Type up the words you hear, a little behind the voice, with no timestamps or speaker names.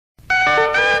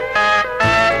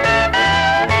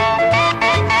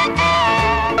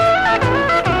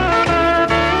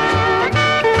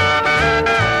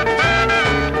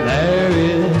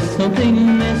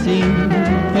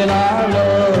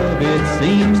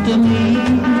seems to me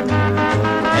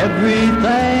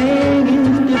everything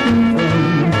is different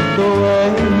from the way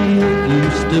it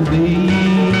used to be.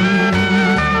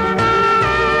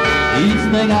 Each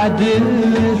thing I do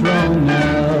is wrong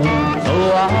now, so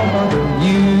I'll bother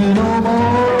you no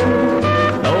more.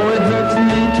 Though it hurts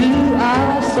me too,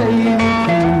 I'll say you're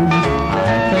true.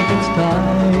 I think it's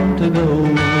time to go.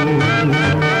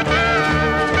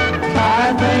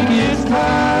 I think it's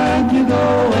time to go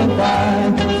and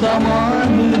find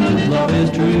someone whose love is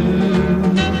true.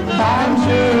 I'm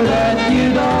sure that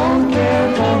you don't care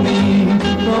for me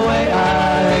the way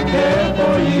I care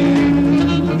for you.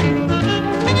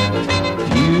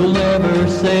 You'll never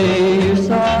say you're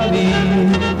sorry,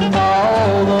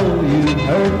 although you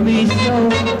hurt me so.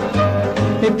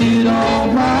 If you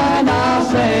don't mind, I'll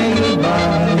say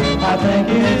goodbye. I think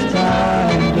it's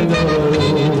time to go.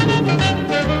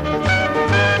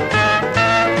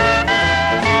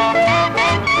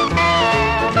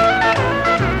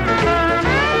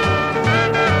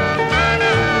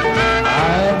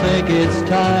 It's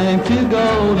time to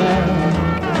go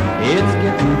now. It's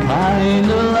getting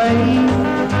kinda late.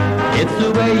 It's the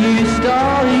way you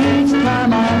start each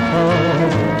time I call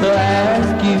to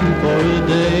ask you for a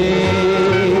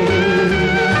date.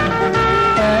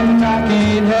 And I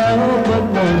can't help but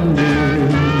wonder,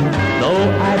 though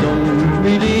I don't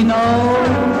really know.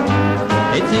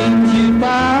 It seems you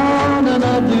found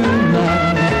another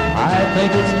now. I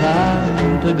think it's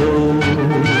time to go.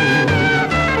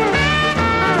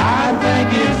 I think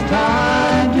it's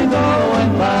time to go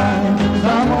and find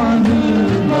someone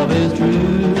whose love is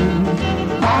true.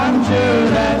 I'm sure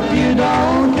that you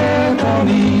don't care for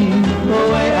me the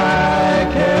way I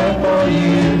care for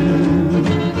you.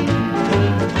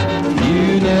 You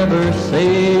never say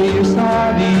you're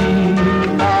sorry,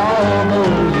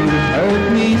 although you hurt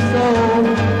me so.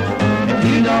 If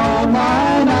you don't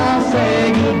mind, I'll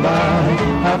say goodbye.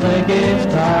 I think it's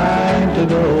time to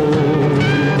go.